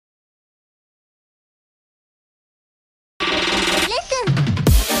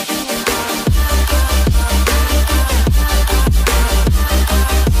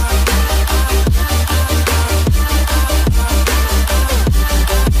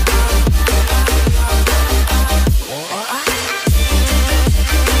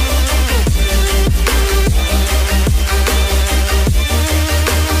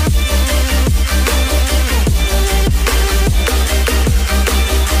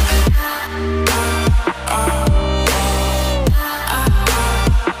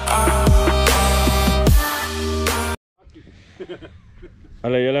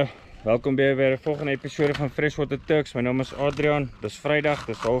Hallo julle, welkom by weer 'n volgende episode van Freshwater Turks. My naam is Adrian, dis Vrydag,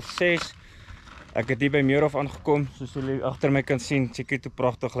 dis 5:30. Ek het hier by Meerhof aangekom, soos julle agter my kan sien. Kyk hoe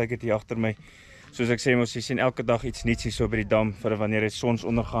pragtig lyk dit hier agter my. Soos ek sê, ons sien elke dag iets nuuts hier so by die dam vir wanneer die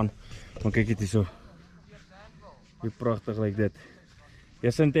sonsondergaan. Maar kyk dit hier so. Hoe pragtig lyk dit.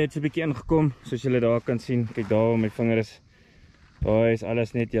 Jacinta het so 'n bietjie ingekom, soos julle daar kan sien. Kyk daar waar my vinger is. Daar is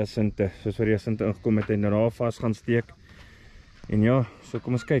alles net Jacinta. Soos vir Jacinta ingekom het en daar vas gaan steek. En ja, so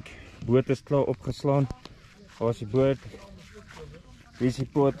kom ons kyk. Boot is klaar opgeslaan. Waar is die boot? Hier is die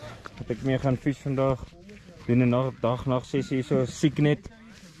poot wat ek mee gaan vis vandag. Doen 'n dag-nag sessie hier so siek net.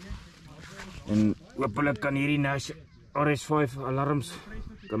 En hoopelik kan hierdie RS5 alarms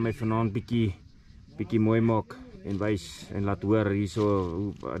kan my vanaand bietjie mooi maak en wys en laat hoor hier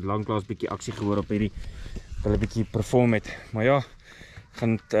so hoe lanklaas bietjie aksie gehoor op hierdie hulle bietjie perform het. Maar ja, ek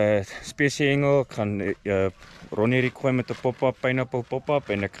gaan spesie hengel, ek gaan Ronnie Rick gooi met 'n pop-up pineapple pop-up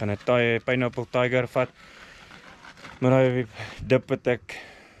en ek gaan 'n pineapple tiger vat. Maar daai dip wat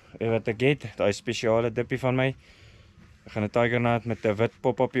ek het, daai spesiale dippie van my. Ek gaan 'n tiger nut met 'n wit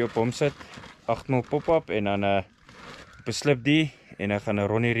pop-up hier op hom sit, 8mm pop-up en dan op 'n slip die en ek gaan 'n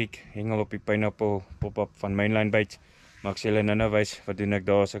Ronnie Rick hengel op die pineapple pop-up van Mainline Baits. Maar ek sê julle nou wys wat doen ek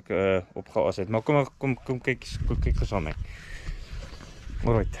daar as ek opgeas het. Maar kom kyk gesaam met my.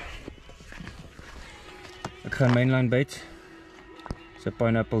 Alright. Ek gaan Mainline Baits se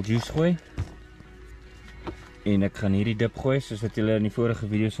pineapple juice gooi. En ek gaan hierdie dip gooi, soos wat julle in die vorige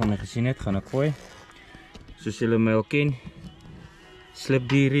video's van my gesien het, gaan ek gooi. Soos julle my al ken. Slip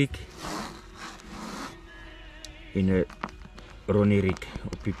die Rick. En 'n Ronnie Rick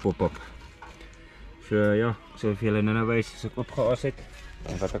op die pop-up. So ja, ek sal vir julle nou wys as ek opgeas het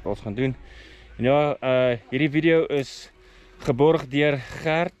en wat ek als gaan doen. En ja, hierdie video is geborg deur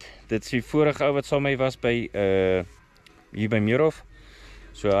Gert. Dit is die vorige ou wat saam met my was by hier by Meerhof.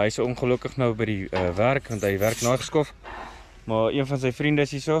 So hy is ongelukkig nou by die werk want hy werk nageskof. Maar een van sy vriende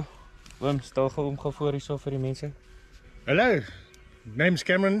is hier so. Oom, stel gou hom gou voor hier so vir die mense. Hello, name's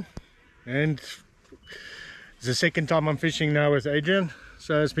Cameron and it's the second time I'm fishing now with Adrian.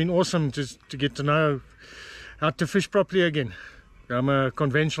 So it's been awesome to get to know how to fish properly again. I'm a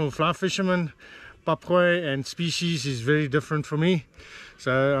conventional fly fisherman. Papgooi and species is very different for me.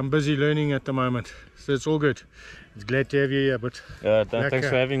 So I'm busy learning at the moment. So it's all good. It's glad to have you here, but ja, thanks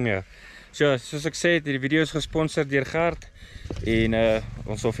for having me. So, soos ek sê, die video is gesponsor deur Gert en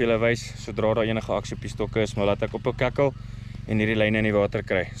ons sal vir julle wys sodra daar enige aksie op die stokke is, maar laat ek op 'n kakkel en hierdie lyne in die water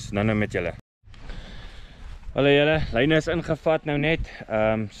kry. So nou met julle. Hallo julle, lyne is ingevat nou net.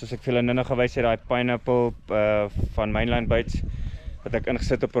 Soos ek vir julle nou gewys het, daai pineapple van Mainline Baits wat ek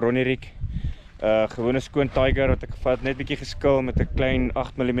ingesit op 'n Ronnie Rick. Gewone skoon tiger wat ek gevat, net bietjie geskil met 'n klein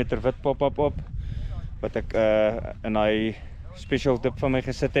 8mm wit pop-up op wat ek in daai special dip van my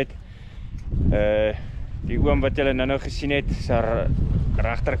gesit het. Die oom wat julle nou gesien het, sy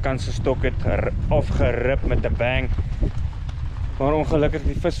regterkant se stok het afgerip met 'n bang. Maar ongelukkig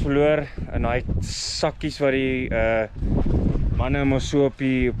die vis verloor in daai sakkies wat die manne mos so op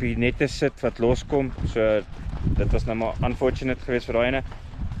die nette sit wat loskom. So dit was nou maar unfortunate geweest vir daai ene.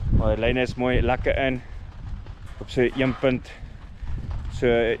 Maar die lyne is mooi lekker in op so 1 punt, so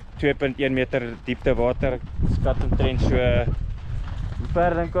 2.1 meter diepte water. Skat omtrent so hoe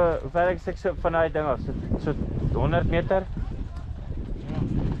ver ek sê van daai ding af, so 100 meter.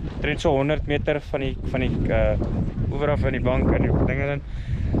 Omtrent so 100 meter van die oewer af van die bank en die dinge dan.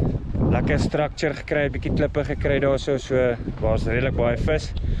 Lekker structure gekry, 'n bietjie klippe gekry daarso, so was redelik baie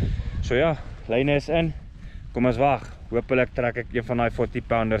vis. So ja, lyne is in. Kom ons wag. Hoopelik trek ek een van daai 40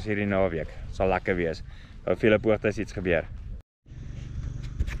 pounders hierdie naweek. Sal lekker wees. Hou vir julle poort as iets gebeur.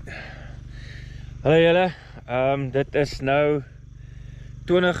 Hallo julle. Dit is nou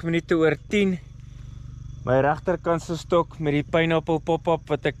 20 minute oor 10. My regterkant se stok met die pineapple pop-up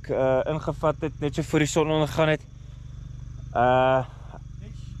wat ek ingevat het net so voor die son ondergaan het.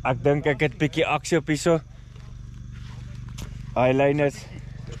 Ek dink ek het bietjie aksie op hierso. Daai lyn is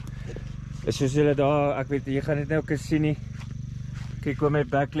soos julle daar, ek weet jy gaan dit nou ook sien nie. Kyk hoe my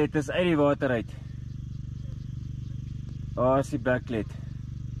backlet is uit die water uit. Daar is die backlet.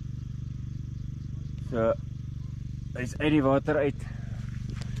 So hy is uit die water uit.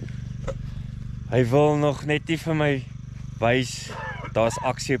 Hy wil nog net nie vir my wys daar's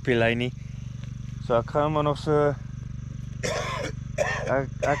aksie op die lyn nie. So ek gaan maar nog so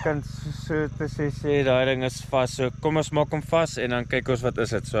ek kan so te sê daai ding is vas. So kom ons maak hom vas en dan kyk ons wat is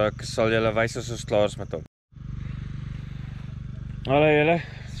dit. So ek sal julle wys as ons klaar is met hom. Hallo julle.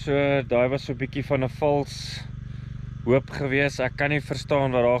 So daai was so 'n bietjie van 'n vals hoop gewees. Ek kan nie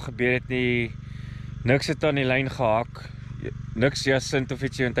verstaan wat daar gebeur het nie. Niks het aan die lyn gehak. niks Jacint of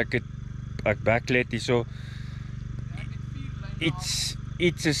ietsie, want ek backlet hierso.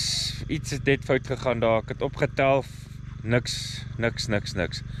 Iets is net fout gegaan daar. Ek het opgetel, niks.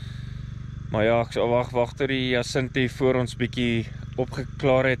 Maar ja, ek sal wag tot die Jacint hier voor ons bietjie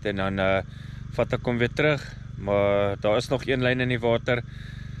opgeklaar het en dan vat ek hom weer terug. Maar daar is nog een lyn in die water.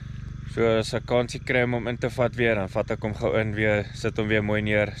 So as ek kansie kry om in te vat weer, dan vat ek hom gou in weer, sit hom weer mooi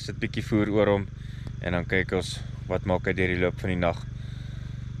neer, sit bietjie voer oor hom en dan kyk ons wat maak hy deur die loop van die nag.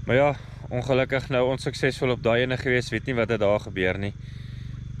 Maar ja, ongelukkig nou onsuksesvol op daai ene gewees, weet nie wat het daar gebeur nie.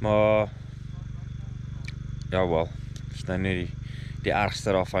 Maar ja wel, is nou nie die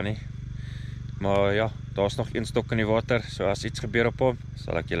ergste daarvan nie. Maar ja, daar's nog een stok in die water, so as iets gebeur op hom,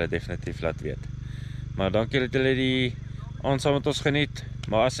 sal ek julle definitief laat weet. Maar dankie dat julle die aand saam met ons geniet.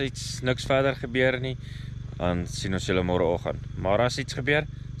 Maar as niks verder gebeur nie, dan sien ons julle môreoggend. Maar as iets gebeur,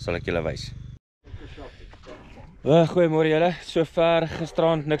 sal ek julle wys. Goeiemôre julle. So ver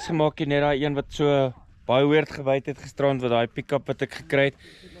gisterand niks gemaak nie, net daai een wat so baie weird gebyt het gisterand, wat daai pick-up wat ek gekry het.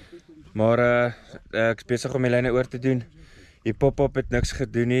 Maar ek is besig om die lyne oor te doen. Die pop-up het niks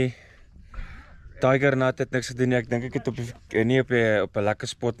gedoen nie. Tiger Nut het niks gedoen nie. Ek dink ek het nie op 'n lekker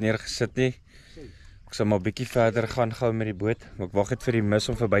spot neergesit nie. Ek sal maar bietjie verder gaan gou met die boot. Maar ek wag net vir die mis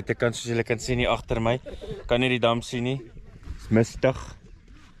om verby te kan, soos julle kan sien hier agter my. Kan nie die dam sien nie. Dis mistig.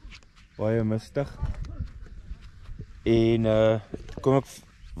 Baie mistig. En kom ek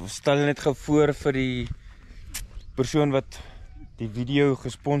stel net gou voor vir die persoon wat die video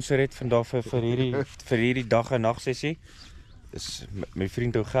gesponsor het vandag vir hierdie dag en nag sessie. Dis my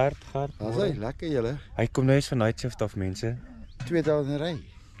vriend ou Gert. Dis hy, lekker julle. Hy kom nou eens van night shift af, mense. 2 dae in 'n ry.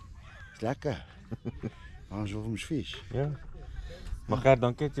 Dis lekker. Ons wil ons vis. Ja. Maar Gert,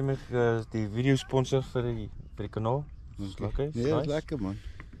 dankie dat jy my die video sponsor vir die kanaal. Dis lekker. Nee, dis lekker man.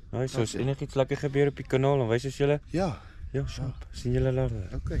 Nou, so as enigiets lekker gebeur op die kanaal, dan wys ons julle. Ja. Ja, sharp. Sien julle later.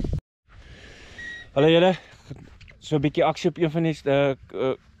 Okay. Hallo julle. So 'n bietjie aksie op een van die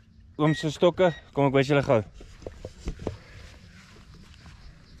oom se stokke. Kom ek wys julle gou.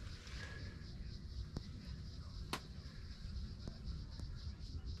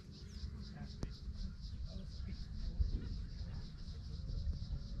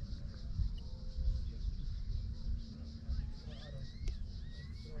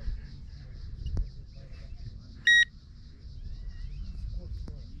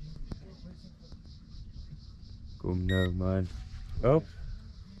 Kom nou man. Op.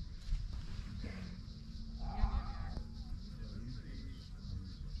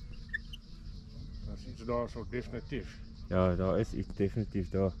 Dat is iets daar zo definitief. Ja, daar is iets definitief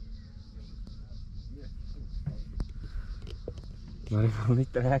daar. Maar ek wil nie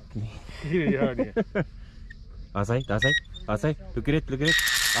trek nie. Ja, nee. Daar sy. Look at it.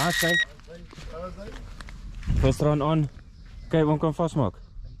 Daar sy. Verstaan aan. Kyk, ons kan vasmaak.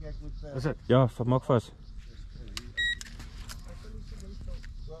 Is dit? Ja, maak vas.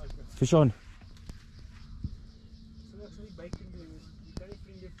 Fish on.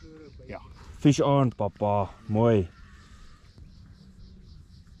 Ja. Fish on, papa. Mooi.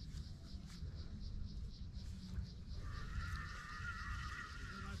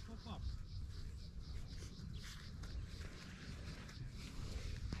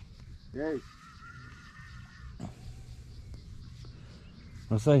 Jy.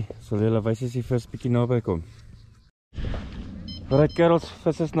 Maar sê, sal julle wys as die vis bietjie naby kom. Alright kerels,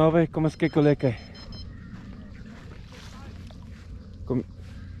 vis is naby, kom ons kyk hoe lekker. Kom.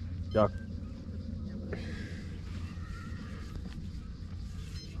 Ja.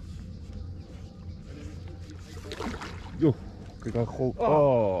 Jo, kyk hy gol.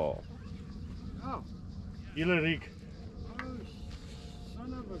 Oh. Hilariek.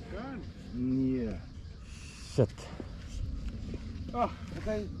 Son of a gun. Nee. Shit.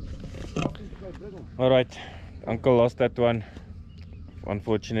 Okay. Alright, uncle lost that one.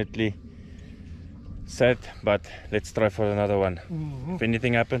 Unfortunately. Sad, but let's try for another one. If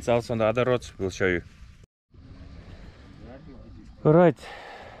anything happens else on the other rods, we'll show you. Alright,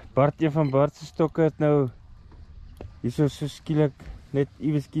 een van Bart se stokke het nou hierso so skielik, net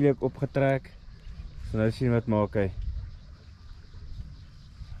iewes skielik opgetrek. So nou sien wat maak hy.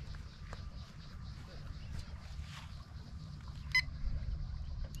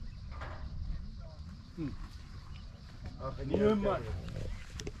 Nee man.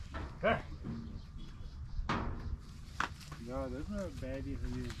 Ja, dat is nou een baddie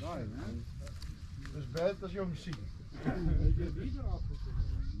geweest daar, hè? Dat is bad als je hem ziet.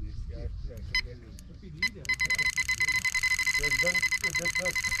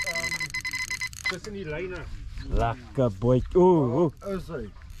 Tussen die lijnen. Lekker boy. Oeh. Is hij.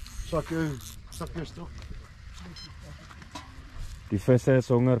 Zak je stok. Die visse is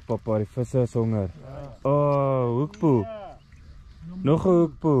honger, papa, die visse is honger. Oh, hoekpoe. Nog 'n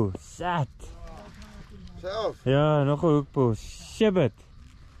hoekpoe. Sat. Self. Ja, nog 'n hoekpoe. Shibbit.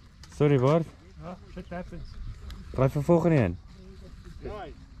 Sorry, Bart. Oh, shit happens. Draai vir volgende een.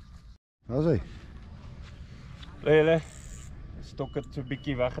 Waar is hy? Julle, stok het so 'n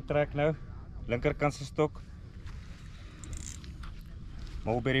bietjie weggetrek nou. Linkerkant se stok.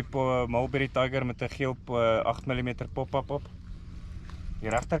 Mulberry Tiger met 'n geel 8mm pop-up op. Die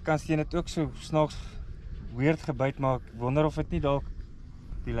regterkant steen het ook so snaaks weird gebyt, maar ek wonder of dit nie dalk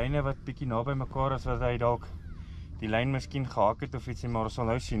die lyne wat bietjie naby mekaar is, wat hy dalk die lyn miskien gehaak het of ietsie, maar ons sal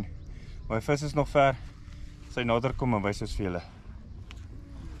nou sien. Maar die vis is nog ver. Sy nader kom en wys ons vir julle.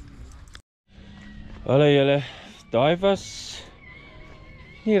 Hallo julle, daai was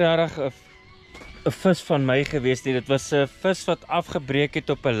nie regtig 'n vis van my gewees nie. Dit was 'n vis wat afgebreek het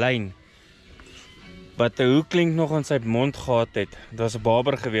op 'n lyn, wat 'n hoeklink nog in sy mond gehad het. Dit was 'n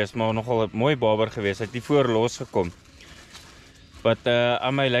baber gewees, maar nogal 'n mooi baber gewees. Hy het nie voor losgekom. Wat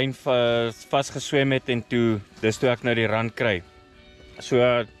aan my lyn vasgeswem het en dis toe ek nou die rand kry. So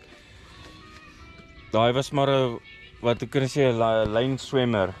daai was maar 'n wat hoe kan ek sê 'n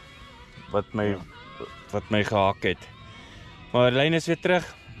lynswemmer wat my gehaak het. Maar die lyn is weer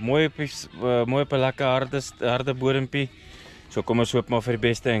terug. Mooi op 'n lekker harde bodempie. So kom ons hoop maar vir die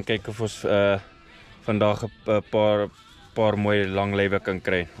beste en kyk of ons vandag 'n paar mooi lang lywe kan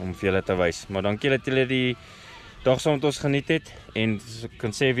kry om vir julle te wys. Maar dankie dat julle die dag saam met ons geniet het en ek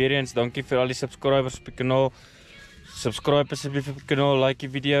kan sê weer eens dankie vir al die subscribers op die kanaal. Subscribe asseblief op die kanaal, like die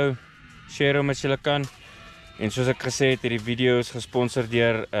video, share hom as julle kan. En soos ek gesê het, hierdie video is gesponsor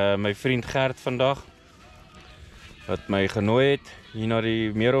deur my vriend Gert vandag, wat my genooi het hier na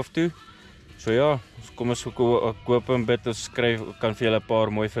die Meerhof toe. So ja, kom ons koop en bid, ons kan vir julle 'n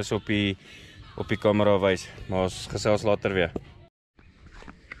paar mooi vis op die kamera wys, maar ons gesels later weer.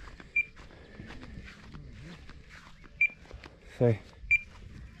 Sê.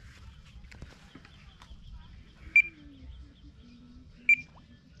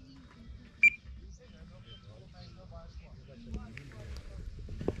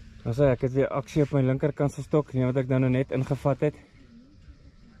 Also ek het weer aksie op my linkerkant se stok, wat ek dan nou net ingevat het.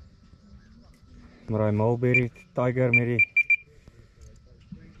 Maar daai Mulberry Tiger met die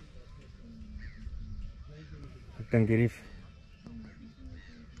ek dink hierdie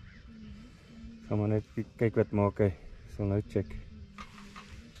gaan maar net kyk wat maak hy. Sal nou check.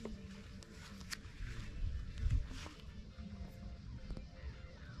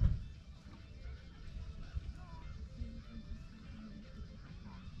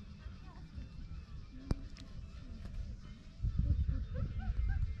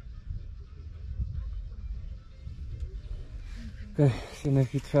 Oké, as er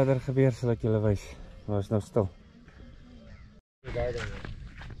nog iets verder gebeur, sal ek julle wys. Maar is nou stil.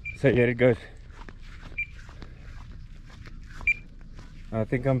 So here it goes. I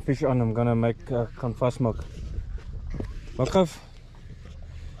think I'm fish on. I'm gonna make kan vastmaak. Wag af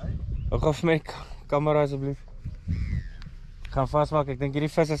my kamera asseblief. Gaan vastmaak. Ek dink hierdie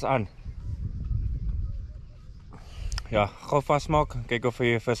vis is aan. Ja, gou vastmaak. Kyk of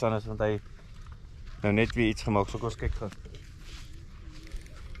hy 'n vis aan is, want hy nou net weer iets gemaak. So kom ons kyk gou.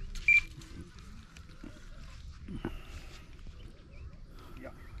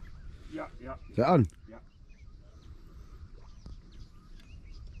 Ja. Sy aan? Ja.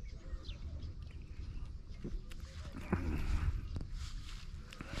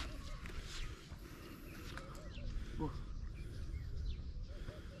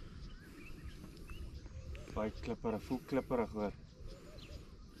 Baie klipperig, voel klipperig hoor.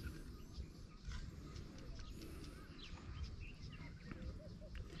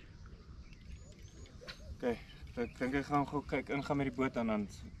 Okay, ek dink ek gaan gou kyk ingaan met die boot en dan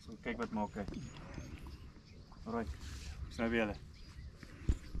so kyk wat maak hy. Alright, ek sien nou weer julle.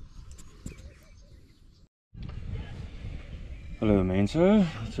 Hallo mense,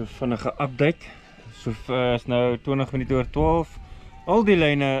 so vinnige update. So is nou 20 minute oor 12. Al die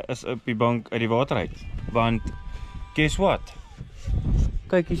lyne is op die bank uit die water uit. Want guess what?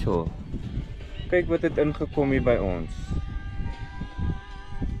 Kyk hierso. Kyk wat het ingekom hier by ons.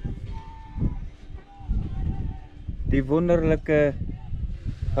 Die wonderlike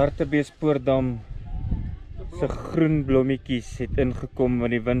Hartbeespoortdam se groen blommetjies het ingekom,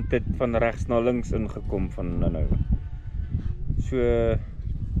 want die wind het van regs na links ingekom van nou. So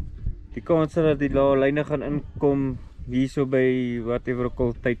die kans dat die lyne gaan inkom hierso by whatever ook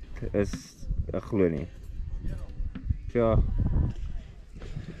al tyd is, ek glo nie. Ja.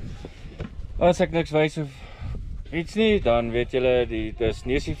 As ek niks wys of iets nie, dan weet julle dis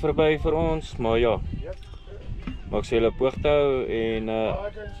neusie verby vir ons, maar ja. maak so julle op hoogte hou en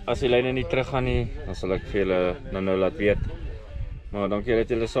as die lyne nie terug gaan nie, dan sal ek vir julle nou laat weet. Maar dankie dat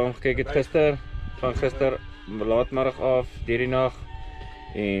julle saam gekyk het gister, van gister laatmiddag af, deur die nag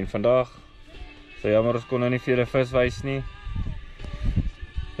en vandag. So jammer ons kon nou nie vir julle vis wys nie.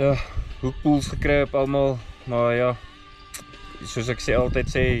 Ja, hoekpools gekry op almal, maar ja, soos ek altyd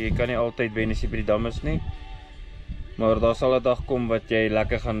sê, jy kan nie altyd wen as jy by die dam is nie. Maar daar sal 'n dag kom wat jy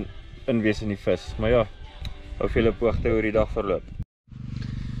lekker gaan inwees in die vis. Maar ja, hou vir julle op hoogte hoe die dag verloop.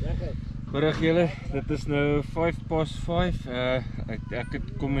 Middag julle, dit is nou 5:05. Ek het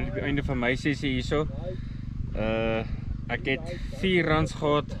kom aan die einde van my sessie hierso. Ek het 4 runs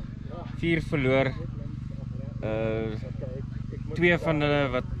gehad, 4 verloor. 2 van hulle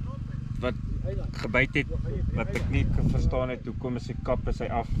wat gebyt het, wat ek nie kan verstaan het, hoekom is sy kap, is hy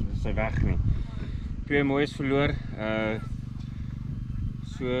af, is hy weg nie. 2 mooies verloor.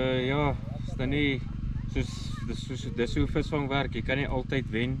 So ja, is dan nie dis hoe visvang werk. Jy kan nie altyd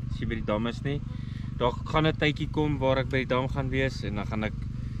wen as jy by die dam is nie. Daar gaan 'n tydjie kom waar ek by die dam gaan wees en dan gaan ek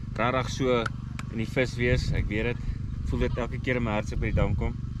regtig so in die vis wees. Ek weet dit. Voel dit elke keer in my hart as ek by die dam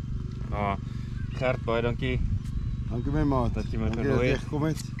kom. Maar Gert, baie dankie. Dankie my maat. Dat jy my Dankie genooi dat jy het. gekom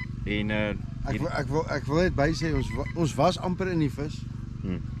het. En Ek wil net by sê ons was amper in die vis.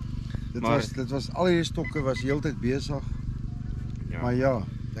 Dit was al hierdie stokke was heeltyd besig. ja, Maar ja,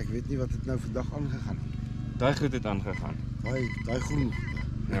 ek weet nie wat het nou vandag aangegaan het. daai goed het aangegaan. Daai groen.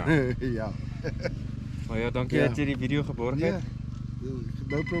 Ja. Ja. Maar ja, dankie Ja. dat jy die video geborg Nee, het.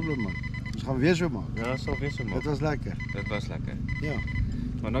 no problem man. Ons gaan weer so maak. Ja, sal wees so Dit maar. was lekker. Dit was lekker. Ja.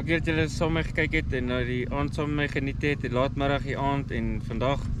 Maar dankie dat julle saam met my gekyk het en nou die aand saam met my geniet het, die laatmiddag, die aand en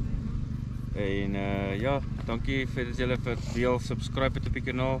vandag. En ja, dankie vir dat julle vir deel, subscribe het op die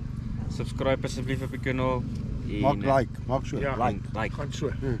kanaal. Subscribe asseblief op die kanaal. En, Maak maak so. Ja. Like. Gaan so.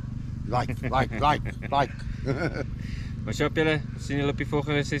 Like. Maar so op julle, sien julle op die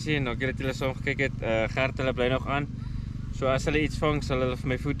volgende sessie en dankie dat julle saam gekyk het. Gert, hulle bly nog aan. So as hulle iets vang, sal hulle vir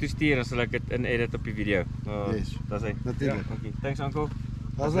my foto stuur en sal ek dit in-edit op die video. Yes. Dis hy. Natuurlijk. Dankie. Thanks uncle.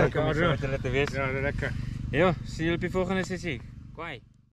 Dat is Lekker lekker. om saam met julle te wees. Ja, lekker. Ja, sien julle op die volgende sessie. Kwai.